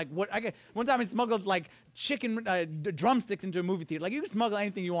smuggle, like, one time I smuggled, like, chicken drumsticks into a movie theater. Like, you can smuggle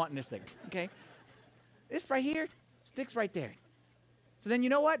anything you want in this thing, okay? This right here sticks right there. So then you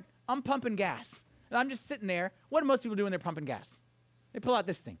know what? I'm pumping gas. And I'm just sitting there. What do most people do when they're pumping gas? They pull out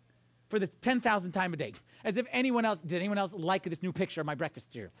this thing for the 10,000th time a day. As if did anyone else like this new picture of my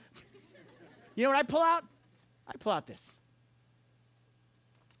breakfast cereal? You know what I pull out? I pull out this.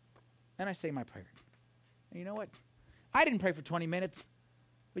 And I say my prayer. And you know what? I didn't pray for 20 minutes.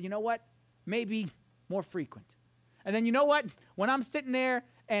 But you know what? Maybe more frequent. And then you know what? When I'm sitting there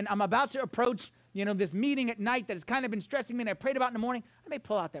and I'm about to approach, this meeting at night that has kind of been stressing me and I prayed about in the morning, I may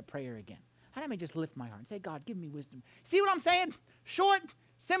pull out that prayer again. And I may just lift my heart and say, God, give me wisdom. See what I'm saying? Short,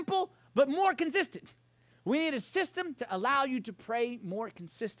 simple, but more consistent. We need a system to allow you to pray more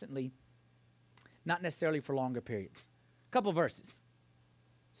consistently, not necessarily for longer periods. A couple verses.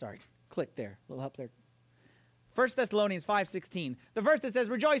 Sorry, click there. A little help there. 1 Thessalonians 5:16, the verse that says,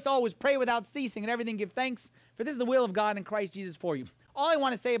 rejoice always, pray without ceasing, and everything give thanks, for this is the will of God in Christ Jesus for you. All I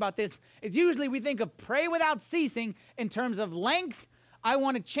want to say about this is usually we think of pray without ceasing in terms of length. I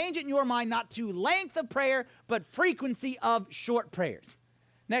want to change it in your mind, not to length of prayer, but frequency of short prayers.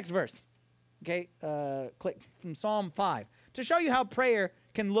 Next verse. Okay, click from Psalm 5. To show you how prayer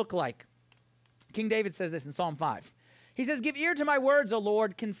can look like. King David says this in Psalm 5. He says, give ear to my words, O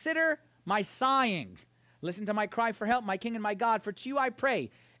Lord. Consider my sighing. Listen to my cry for help, my King and my God. For to you I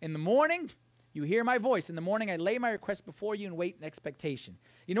pray in the morning You hear my voice. In the morning I lay my request before you and wait in expectation.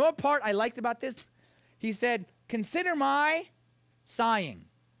 You know what part I liked about this? He said, consider my sighing.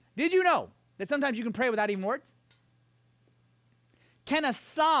 Did you know that sometimes you can pray without even words? Can a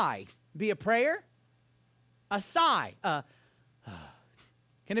sigh be a prayer? A sigh.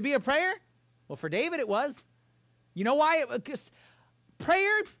 Can it be a prayer? Well, for David it was. You know why? Because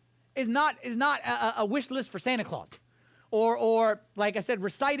prayer is not a wish list for Santa Claus. Or, like I said,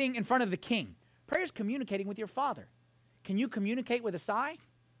 reciting in front of the king. Prayer is communicating with your Father. Can you communicate with a sigh?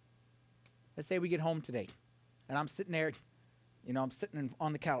 Let's say we get home today, and I'm sitting there, I'm sitting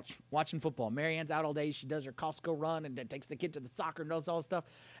on the couch watching football. Marianne's out all day. She does her Costco run and then takes the kid to the soccer and does all this stuff.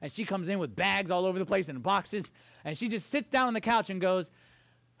 And she comes in with bags all over the place and boxes, and she just sits down on the couch and goes,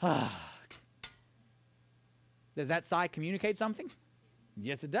 ah. Does that sigh communicate something?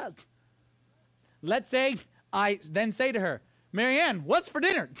 Yes, it does. Let's say I then say to her, Marianne, what's for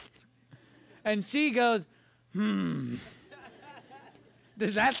dinner? And she goes, Does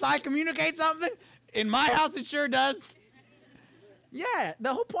that sigh communicate something? In my house, it sure does. Yeah,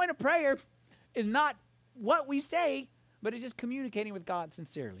 the whole point of prayer is not what we say, but it's just communicating with God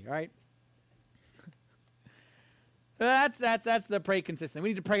sincerely, all right? That's the pray consistently. We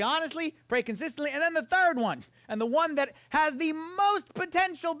need to pray honestly, pray consistently, and then the third one, and the one that has the most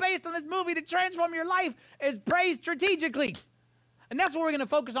potential based on this movie to transform your life, is pray strategically. And that's what we're going to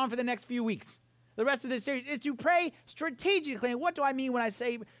focus on for the next few weeks. The rest of this series is to pray strategically. And what do I mean when I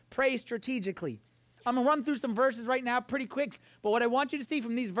say pray strategically? I'm going to run through some verses right now pretty quick, but what I want you to see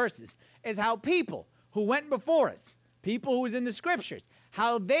from these verses is how people who went before us, people who was in the scriptures,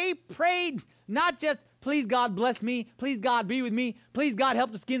 how they prayed not just, please God bless me, please God be with me, please God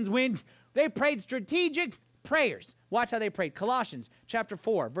help the Skins win. They prayed strategic prayers. Watch how they prayed. Colossians chapter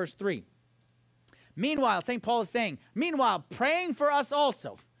 4, verse 3. Meanwhile, St. Paul is saying, meanwhile, praying for us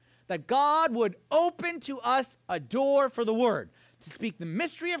also, that God would open to us a door for the word, to speak the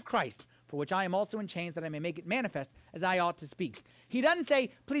mystery of Christ, for which I am also in chains, that I may make it manifest as I ought to speak. He doesn't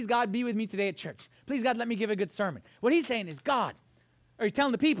say, please God be with me today at church. Please God let me give a good sermon. What he's saying is God, or he's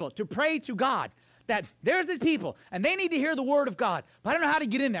telling the people to pray to God, that there's these people, and they need to hear the word of God, but I don't know how to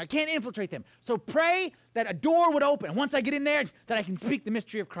get in there. I can't infiltrate them. So pray that a door would open, and once I get in there, that I can speak the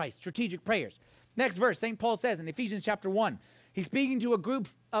mystery of Christ. Strategic prayers. Next verse, St. Paul says in Ephesians chapter 1, he's speaking to a group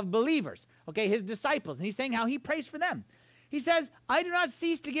of believers, okay, his disciples, and he's saying how he prays for them. He says, I do not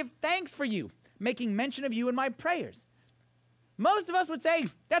cease to give thanks for you, making mention of you in my prayers. Most of us would say,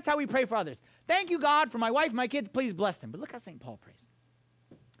 that's how we pray for others. Thank you, God, for my wife, my kids, please bless them. But look how St. Paul prays.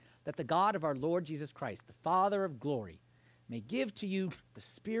 That the God of our Lord Jesus Christ, the Father of glory, may give to you the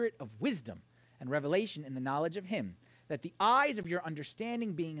spirit of wisdom and revelation in the knowledge of him, that the eyes of your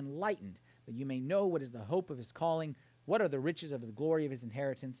understanding being enlightened, that you may know what is the hope of his calling, what are the riches of the glory of his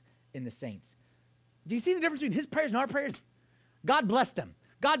inheritance in the saints. Do you see the difference between his prayers and our prayers? God bless them.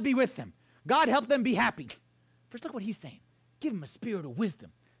 God be with them. God help them be happy. First, look what he's saying. Give them a spirit of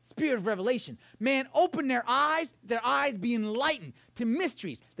wisdom, spirit of revelation. Man, open their eyes be enlightened to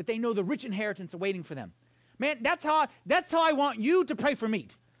mysteries, that they know the rich inheritance awaiting for them. Man, that's how I want you to pray for me.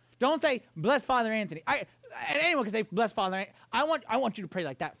 Don't say, bless Father Anthony. And anyone can say, bless Father Anthony. I want you to pray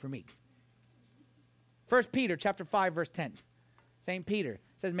like that for me. 1 Peter chapter 5, verse 10. St. Peter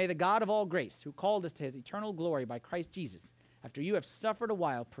says, may the God of all grace, who called us to his eternal glory by Christ Jesus, after you have suffered a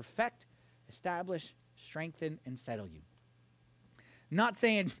while, perfect, establish, strengthen, and settle you. Not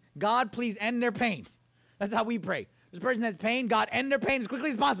saying, God, please end their pain. That's how we pray. This person has pain, God, end their pain as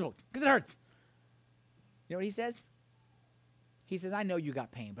quickly as possible, because it hurts. You know what he says? He says, I know you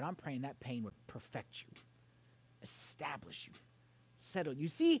got pain, but I'm praying that pain would perfect you, establish you, settle you. You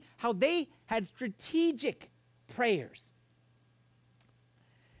see how they had strategic prayers.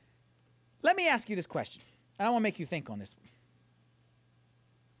 Let me ask you this question, and I want to make you think on this one.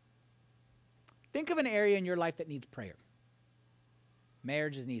 Think of an area in your life that needs prayer.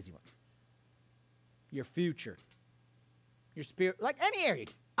 Marriage is an easy one. Your future. Your spirit, like any area.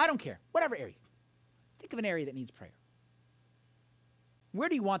 I don't care. Whatever area. Think of an area that needs prayer. Where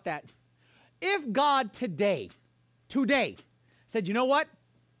do you want that? If God today, said, you know what?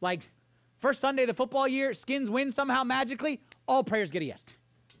 Like, first Sunday of the football year, Skins win somehow magically, all prayers get a yes.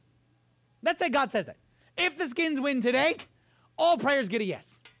 Let's say God says that. If the Skins win today, all prayers get a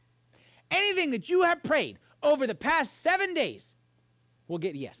yes. Anything that you have prayed over the past 7 days will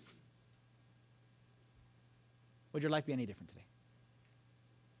get yes. Would your life be any different today?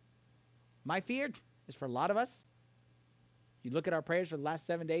 My fear is for a lot of us, you look at our prayers for the last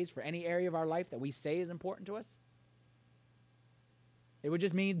 7 days for any area of our life that we say is important to us, it would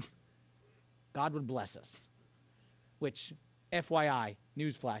just mean God would bless us, which, FYI,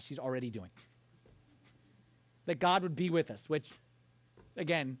 newsflash, he's already doing. that God would be with us, which,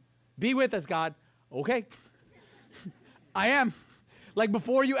 again, be with us, God. Okay. I am. Like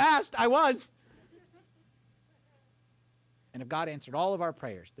before you asked, I was. And if God answered all of our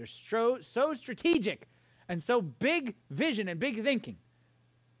prayers, they're so strategic and so big vision and big thinking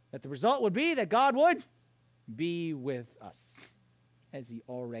that the result would be that God would be with us as he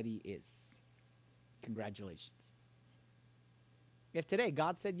already is. Congratulations. If today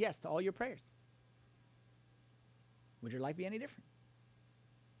God said yes to all your prayers, would your life be any different?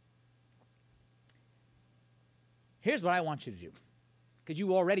 Here's what I want you to do, because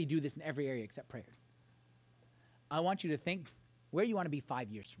you already do this in every area except prayer. I want you to think where you want to be 5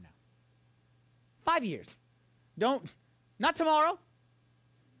 years from now. 5 years. Not tomorrow,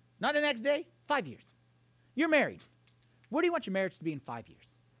 not the next day, 5 years. You're married. Where do you want your marriage to be in 5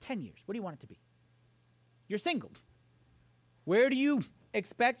 years? 10 years. What do you want it to be? You're single. Where do you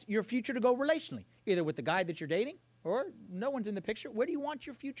expect your future to go relationally? Either with the guy that you're dating or no one's in the picture. Where do you want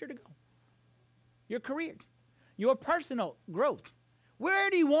your future to go? Your career, your personal growth. Where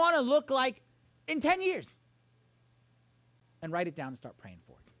do you want to look like in 10 years? And write it down and start praying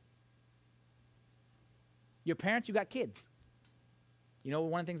for it. Your parents, you got kids. You know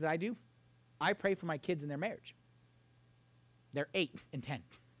one of the things that I do? I pray for my kids in their marriage. They're 8 and 10.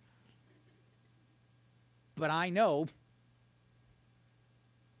 But I know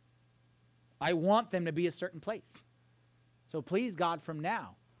I want them to be a certain place. So please, God, from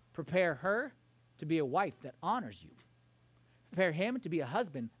now, prepare her to be a wife that honors you. Prepare him to be a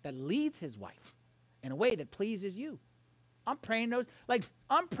husband that leads his wife in a way that pleases you. I'm praying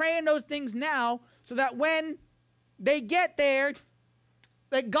those things now so that when they get there,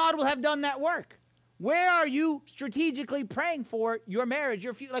 that God will have done that work. Where are you strategically praying for your marriage,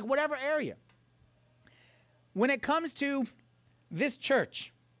 your future, like whatever area? When it comes to this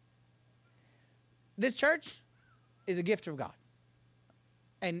church is a gift of God.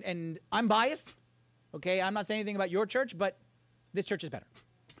 And I'm biased, okay? I'm not saying anything about your church, but this church is better.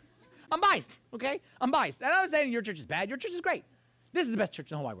 I'm biased, okay? I'm biased. And I'm not saying your church is bad. Your church is great. This is the best church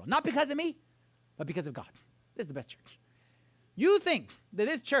in the whole wide world. Not because of me, but because of God. This is the best church. You think that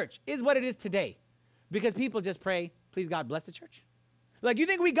this church is what it is today because people just pray, please God bless the church? Like, you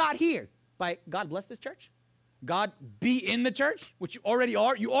think we got here by God bless this church? God be in the church, which you already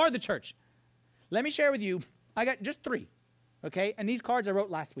are. You are the church. Let me share with you, I got just 3, okay? And these cards I wrote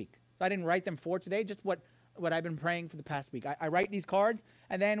last week. So I didn't write them for today, just what I've been praying for the past week. I write these cards,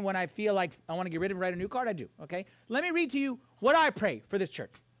 and then when I feel like I want to get rid of and write a new card, I do, okay? Let me read to you what I pray for this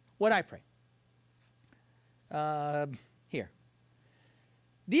church. What I pray. Here.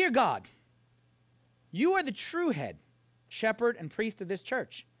 Dear God, you are the true head, shepherd, and priest of this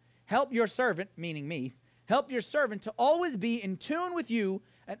church. Help your servant, meaning me, help your servant to always be in tune with you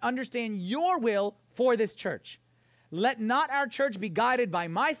and understand your will for this church. Let not our church be guided by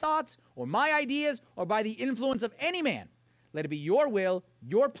my thoughts or my ideas or by the influence of any man. Let it be your will,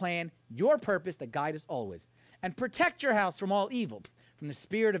 your plan, your purpose that guide us always. And protect your house from all evil, from the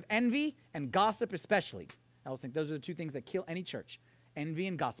spirit of envy and gossip especially. I always think those are the 2 things that kill any church. Envy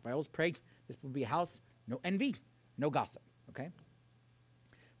and gossip. I always pray this will be a house, no envy, no gossip, okay?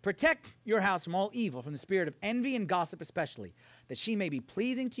 Protect your house from all evil, from the spirit of envy and gossip especially, that she may be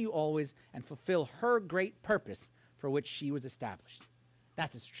pleasing to you always and fulfill her great purpose for which she was established.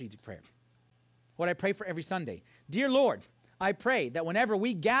 That's a strategic prayer. What I pray for every Sunday. Dear Lord, I pray that whenever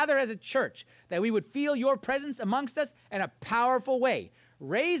we gather as a church, that we would feel your presence amongst us in a powerful way.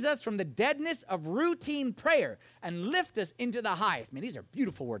 Raise us from the deadness of routine prayer and lift us into the highest. Man, these are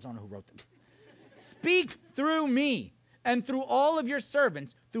beautiful words. I don't know who wrote them. Speak through me and through all of your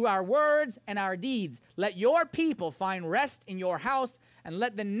servants, through our words and our deeds. Let your people find rest in your house and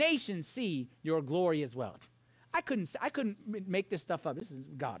let the nations see your glory as well. I couldn't make this stuff up. This is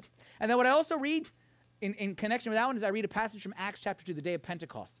God. And then what I also read in connection with that one is I read a passage from Acts chapter 2, the day of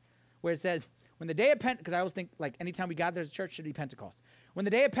Pentecost, where it says, when the day of Pentecost, because I always think like anytime we gather as a church, it should be Pentecost. When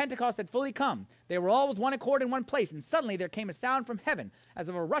the day of Pentecost had fully come, they were all with one accord in one place, and suddenly there came a sound from heaven as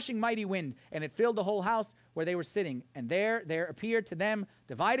of a rushing mighty wind, and it filled the whole house where they were sitting. And there appeared to them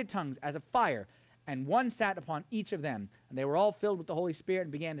divided tongues as of fire, and one sat upon each of them. And they were all filled with the Holy Spirit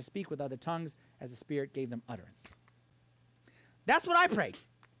and began to speak with other tongues as the Spirit gave them utterance. That's what I pray.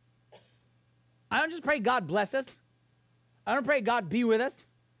 I don't just pray God bless us. I don't pray God be with us.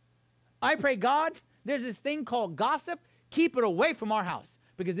 I pray God, there's this thing called gossip. Keep it away from our house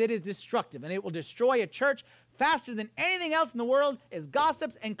because it is destructive and it will destroy a church faster than anything else in the world is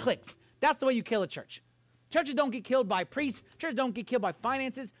gossips and cliques. That's the way you kill a church. Churches don't get killed by priests. Churches don't get killed by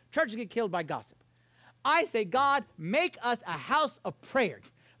finances. Churches get killed by gossip. I say, God, make us a house of prayer.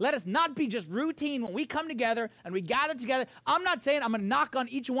 Let us not be just routine when we come together and we gather together. I'm not saying I'm going to knock on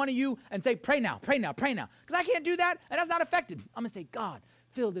each one of you and say, pray now, pray now, pray now. Because I can't do that, and that's not effective. I'm going to say, God,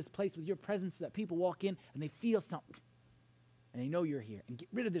 fill this place with your presence so that people walk in and they feel something. And they know you're here. And get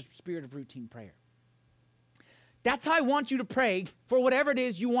rid of this spirit of routine prayer. That's how I want you to pray for whatever it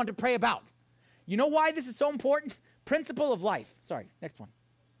is you want to pray about. You know why this is so important? Principle of life. Next one.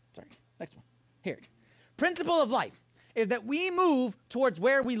 Here. Principle of life is that we move towards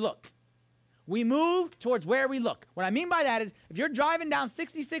where we look. We move towards where we look. What I mean by that is, if you're driving down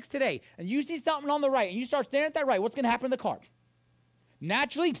 66 today and you see something on the right and you start staring at that right, what's going to happen to the car?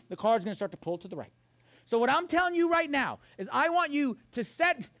 Naturally, the car is going to start to pull to the right. So what I'm telling you right now is I want you to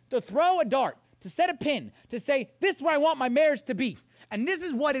throw a dart, to set a pin, to say, this is where I want my marriage to be. And this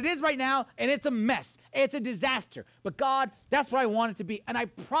is what it is right now, and it's a mess. It's a disaster. But God, that's what I want it to be. And I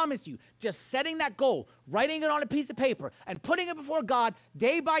promise you, just setting that goal, writing it on a piece of paper, and putting it before God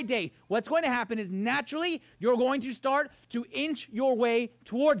day by day, what's going to happen is naturally you're going to start to inch your way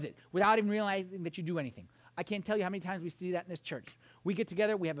towards it without even realizing that you do anything. I can't tell you how many times we see that in this church. We get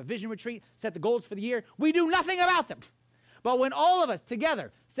together, we have a vision retreat, set the goals for the year. We do nothing about them. But when all of us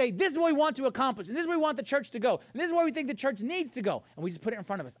together say, this is what we want to accomplish, and this is where we want the church to go, and this is where we think the church needs to go, and we just put it in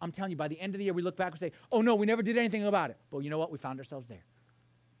front of us, I'm telling you, by the end of the year, we look back and say, oh no, we never did anything about it. But you know what? We found ourselves there.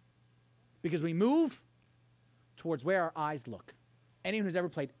 Because we move towards where our eyes look. Anyone who's ever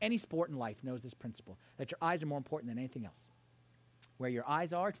played any sport in life knows this principle, that your eyes are more important than anything else. Where your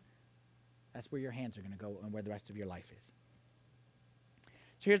eyes are, that's where your hands are going to go and where the rest of your life is.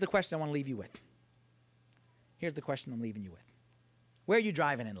 So here's the question I want to leave you with. Here's the question I'm leaving you with. Where are you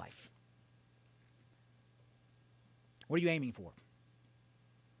driving in life? What are you aiming for?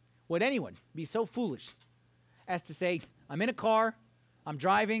 Would anyone be so foolish as to say, I'm in a car, I'm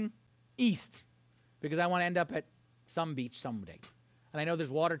driving east because I want to end up at some beach someday. And I know there's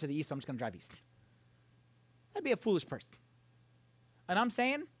water to the east, so I'm just going to drive east. That'd be a foolish person. And I'm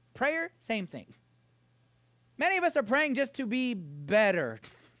saying, prayer, same thing. Many of us are praying just to be better.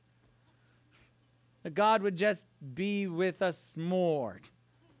 That God would just be with us more.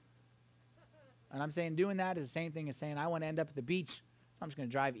 And I'm saying doing that is the same thing as saying I want to end up at the beach, so I'm just going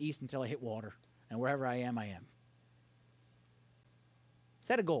to drive east until I hit water. And wherever I am, I am.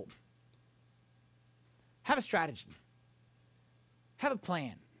 Set a goal. Have a strategy. Have a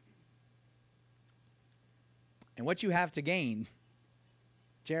plan. And what you have to gain,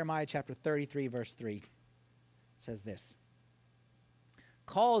 Jeremiah chapter 33, verse 3, says this.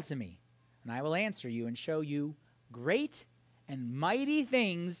 Call to me, and I will answer you and show you great and mighty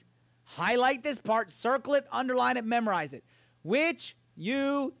things. Highlight this part, circle it, underline it, memorize it. Which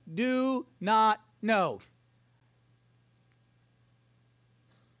you do not know.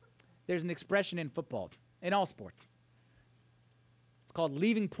 There's an expression in football, in all sports. It's called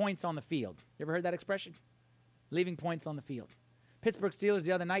leaving points on the field. You ever heard that expression? Leaving points on the field. Pittsburgh Steelers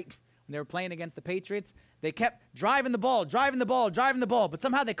the other night, when they were playing against the Patriots, they kept driving the ball, but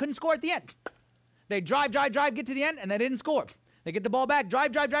somehow they couldn't score at the end. They drive, get to the end, and they didn't score. They get the ball back,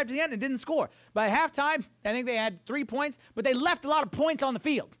 drive to the end, and didn't score. By halftime, I think they had 3 points, but they left a lot of points on the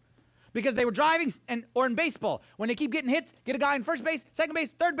field because they were driving, or in baseball, when they keep getting hits, get a guy in first base, second base,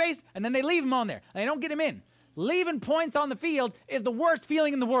 third base, and then they leave him on there, and they don't get him in. Leaving points on the field is the worst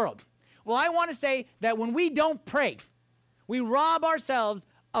feeling in the world. Well, I want to say that when we don't pray, we rob ourselves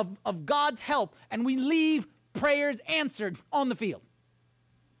of God's help, and we leave prayers answered on the field.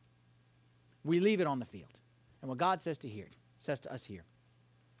 We leave it on the field. And what God says to us here,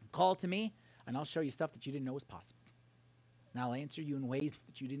 call to me, and I'll show you stuff that you didn't know was possible. And I'll answer you in ways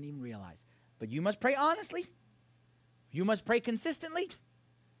that you didn't even realize. But you must pray honestly, you must pray consistently,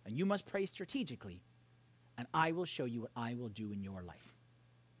 and you must pray strategically, and I will show you what I will do in your life.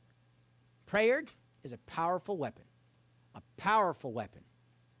 Prayer is a powerful weapon. A powerful weapon.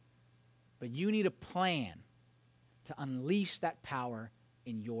 But you need a plan to unleash that power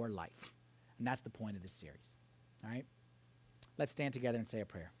in your life. And that's the point of this series. All right? Let's stand together and say a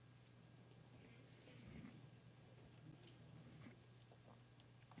prayer.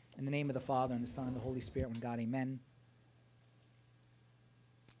 In the name of the Father, and the Son, and the Holy Spirit, one God, amen.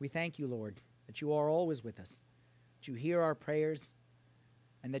 We thank you, Lord, that you are always with us, that you hear our prayers,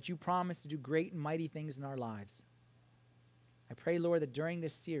 and that you promise to do great and mighty things in our lives. I pray, Lord, that during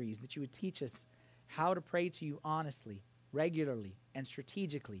this series that you would teach us how to pray to you honestly, regularly, and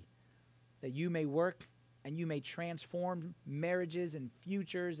strategically, that you may work and you may transform marriages and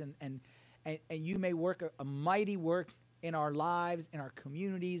futures, and you may work a mighty work in our lives, in our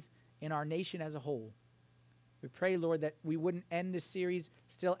communities, in our nation as a whole. We pray, Lord, that we wouldn't end this series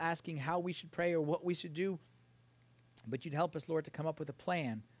still asking how we should pray or what we should do, but you'd help us, Lord, to come up with a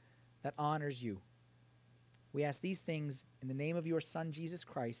plan that honors you. We ask these things in the name of your Son, Jesus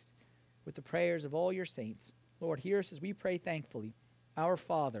Christ, with the prayers of all your saints. Lord, hear us as we pray thankfully. Our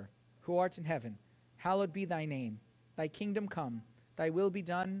Father, who art in heaven, hallowed be thy name. Thy kingdom come, thy will be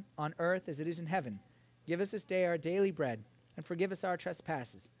done on earth as it is in heaven. Give us this day our daily bread, and forgive us our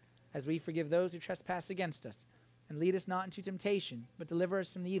trespasses, as we forgive those who trespass against us. And lead us not into temptation, but deliver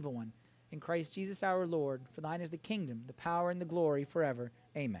us from the evil one. In Christ Jesus our Lord, for thine is the kingdom, the power, and the glory forever.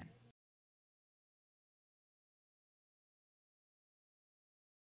 Amen.